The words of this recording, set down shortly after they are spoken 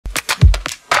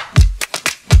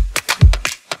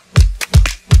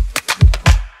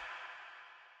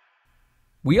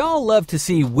We all love to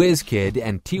see Wizkid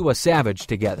and Tiwa Savage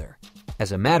together.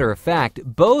 As a matter of fact,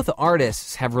 both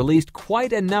artists have released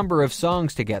quite a number of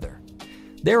songs together.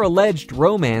 Their alleged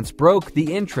romance broke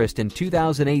the interest in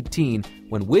 2018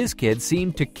 when Wizkid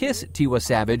seemed to kiss Tiwa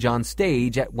Savage on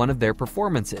stage at one of their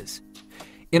performances.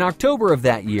 In October of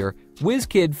that year,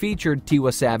 Wizkid featured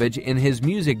Tiwa Savage in his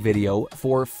music video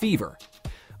for Fever.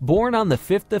 Born on the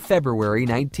 5th of February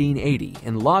 1980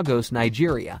 in Lagos,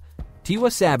 Nigeria,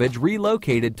 Tiwa Savage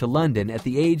relocated to London at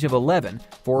the age of 11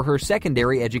 for her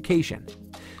secondary education.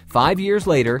 5 years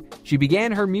later, she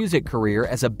began her music career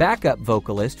as a backup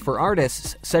vocalist for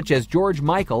artists such as George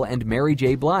Michael and Mary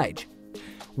J. Blige.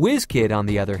 Wizkid, on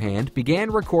the other hand, began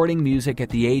recording music at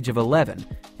the age of 11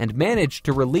 and managed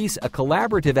to release a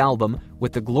collaborative album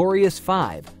with the Glorious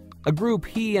Five, a group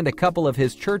he and a couple of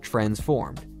his church friends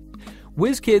formed.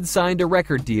 Wizkid signed a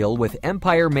record deal with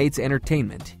Empire Mates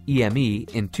Entertainment, EME,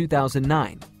 in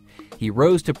 2009. He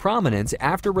rose to prominence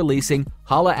after releasing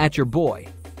Holla at Your Boy.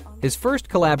 His first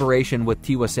collaboration with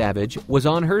Tiwa Savage was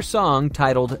on her song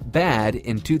titled Bad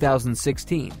in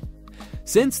 2016.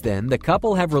 Since then, the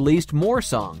couple have released more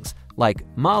songs like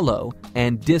Malo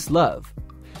and Dislove.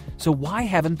 So why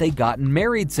haven't they gotten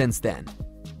married since then?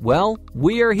 Well,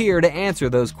 we are here to answer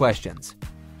those questions.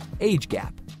 Age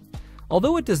gap.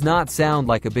 Although it does not sound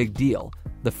like a big deal,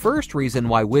 the first reason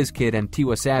why Wizkid and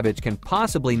Tiwa Savage can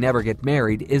possibly never get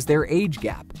married is their age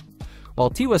gap. While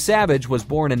Tiwa Savage was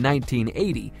born in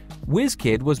 1980,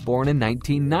 Wizkid was born in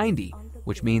 1990,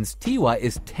 which means Tiwa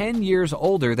is 10 years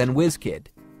older than Wizkid.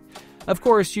 Of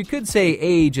course, you could say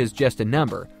age is just a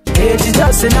number. Age is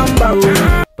just a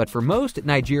number. But for most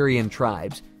Nigerian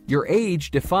tribes, your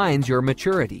age defines your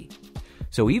maturity.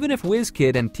 So even if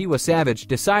Wizkid and Tiwa Savage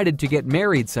decided to get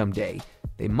married someday,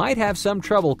 they might have some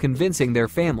trouble convincing their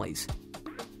families.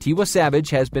 Tiwa Savage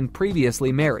has been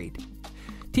previously married.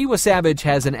 Tiwa Savage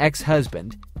has an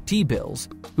ex-husband, T-Bills,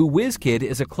 who Wizkid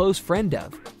is a close friend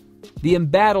of. The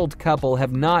embattled couple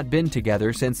have not been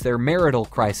together since their marital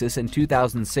crisis in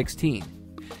 2016.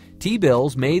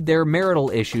 T-Bills made their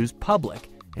marital issues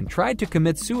public and tried to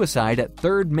commit suicide at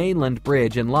 3rd Mainland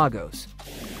Bridge in Lagos.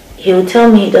 He will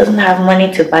tell me he doesn't have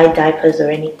money to buy diapers or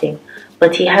anything,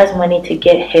 but he has money to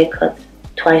get haircuts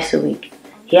twice a week.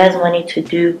 He has money to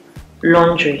do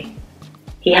laundry.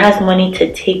 He has money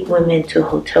to take women to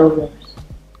hotel rooms.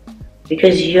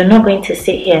 Because you're not going to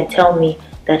sit here and tell me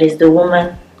that it's the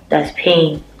woman that's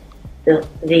paying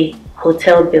the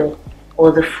hotel bill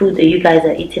or the food that you guys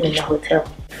are eating in the hotel.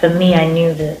 For me, I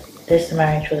knew that this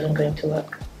marriage wasn't going to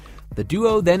work. The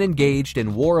duo then engaged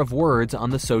in war of words on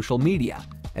the social media,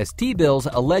 as T-Bill's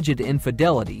alleged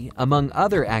infidelity, among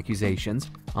other accusations,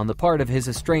 on the part of his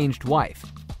estranged wife.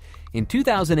 In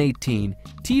 2018,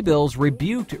 T-Bills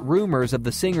rebuked rumors of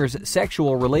the singer's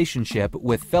sexual relationship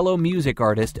with fellow music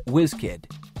artist Wizkid.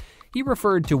 He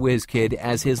referred to Wizkid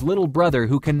as his little brother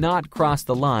who cannot cross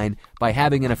the line by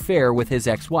having an affair with his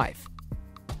ex-wife.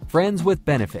 Friends with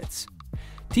benefits.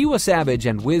 Tiwa Savage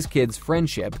and Wizkid's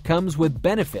friendship comes with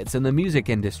benefits in the music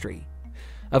industry.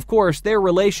 Of course, their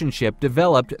relationship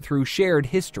developed through shared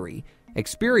history,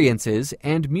 experiences,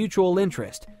 and mutual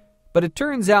interest, but it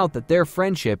turns out that their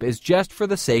friendship is just for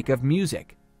the sake of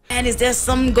music. And is there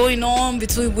something going on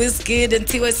between Wizkid and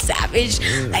Tiwa Savage?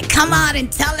 Like, come out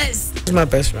and tell us. She's my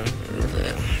best friend.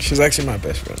 She's actually my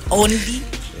best friend. Only?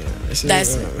 Yeah,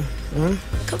 That's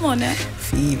Come on now.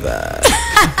 Fever.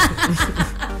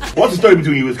 What's the story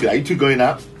between you and Wizkid? Are you two going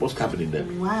out? What's happening there?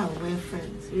 Wow, we're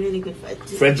friends. Really good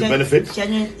friends. Friends with benefits?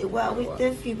 Well, there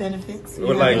are a few benefits.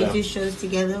 What, like, we do shows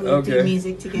together. We do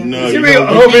music together. No,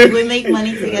 we make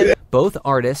money together. Both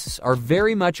artists are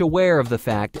very much aware of the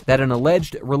fact that an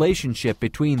alleged relationship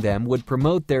between them would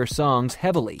promote their songs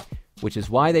heavily, which is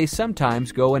why they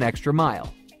sometimes go an extra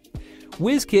mile.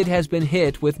 Wizkid has been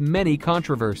hit with many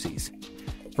controversies.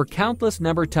 For countless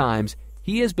number of times,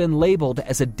 he has been labeled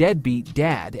as a deadbeat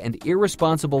dad and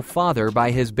irresponsible father by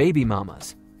his baby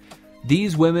mamas.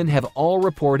 These women have all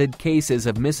reported cases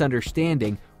of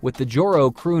misunderstanding with the Joro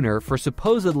crooner for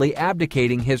supposedly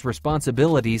abdicating his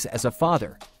responsibilities as a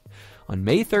father. On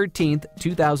May 13,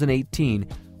 2018,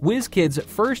 Wizkid's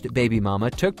first baby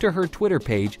mama took to her Twitter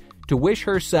page to wish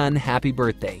her son happy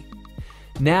birthday.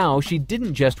 Now, she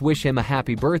didn't just wish him a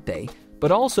happy birthday,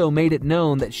 but also made it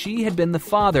known that she had been the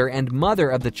father and mother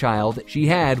of the child she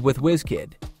had with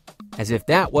Wizkid. As if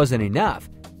that wasn't enough,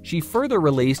 she further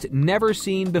released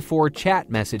never-seen-before chat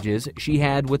messages she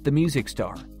had with the music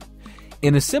star.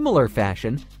 In a similar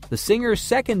fashion, the singer's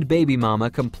second baby mama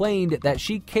complained that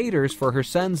she caters for her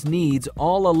son's needs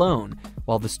all alone,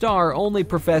 while the star only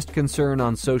professed concern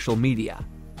on social media.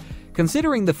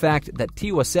 Considering the fact that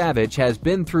Tiwa Savage has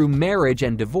been through marriage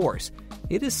and divorce,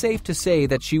 it is safe to say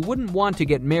that she wouldn't want to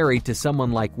get married to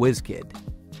someone like Wizkid.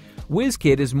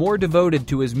 Wizkid is more devoted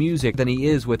to his music than he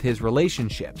is with his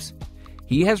relationships.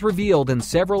 He has revealed in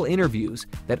several interviews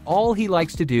that all he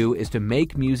likes to do is to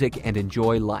make music and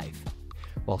enjoy life.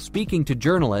 While speaking to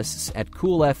journalists at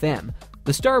Cool FM,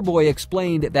 the Starboy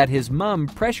explained that his mum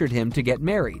pressured him to get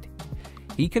married.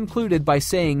 He concluded by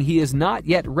saying he is not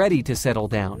yet ready to settle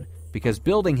down because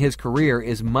building his career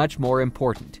is much more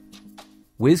important.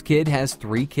 Wizkid has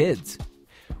 3 kids.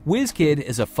 Wizkid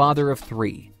is a father of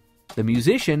 3. The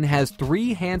musician has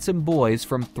 3 handsome boys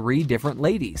from 3 different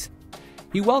ladies.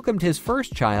 He welcomed his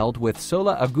first child with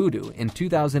Sola Agudu in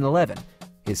 2011,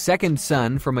 his second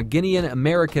son from a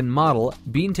Guinean-American model,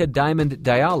 Binta Diamond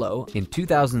Diallo, in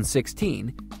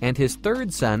 2016, and his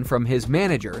third son from his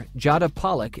manager, Jada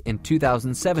Pollock, in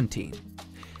 2017.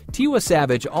 Tiwa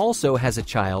Savage also has a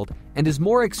child and is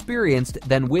more experienced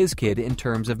than Wizkid in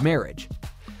terms of marriage.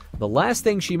 The last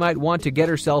thing she might want to get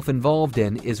herself involved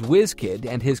in is Wizkid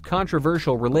and his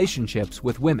controversial relationships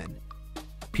with women.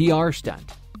 PR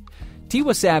stunt.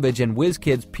 Tiwa Savage and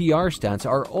Wizkid's PR stunts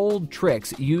are old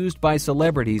tricks used by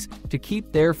celebrities to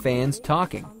keep their fans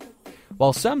talking.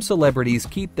 While some celebrities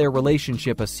keep their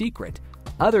relationship a secret,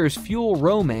 others fuel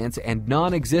romance and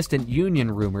non-existent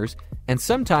union rumors and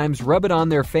sometimes rub it on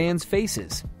their fans'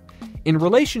 faces. In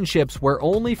relationships where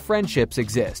only friendships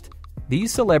exist,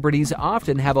 these celebrities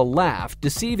often have a laugh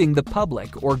deceiving the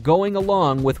public or going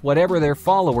along with whatever their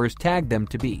followers tag them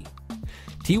to be.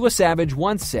 Tiwa Savage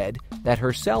once said that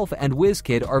herself and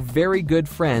Wizkid are very good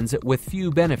friends with few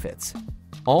benefits.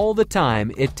 All the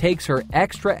time, it takes her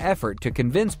extra effort to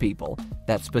convince people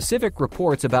that specific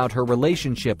reports about her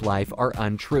relationship life are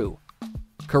untrue.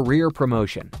 Career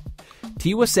promotion.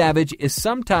 Tiwa Savage is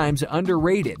sometimes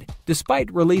underrated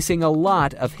despite releasing a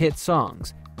lot of hit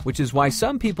songs, which is why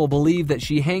some people believe that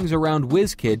she hangs around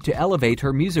Wizkid to elevate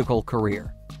her musical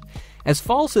career. As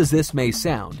false as this may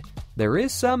sound, there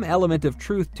is some element of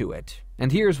truth to it,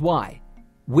 and here's why.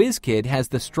 Wizkid has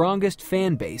the strongest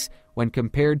fan base when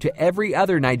compared to every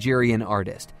other Nigerian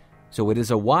artist, so it is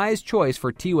a wise choice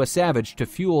for Tiwa Savage to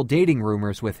fuel dating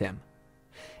rumors with him.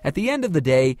 At the end of the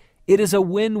day, it is a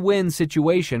win-win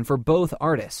situation for both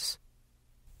artists.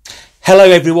 Hello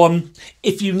everyone.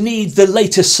 If you need the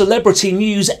latest celebrity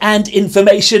news and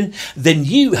information, then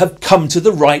you have come to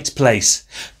the right place.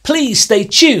 Please stay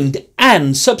tuned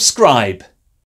and subscribe.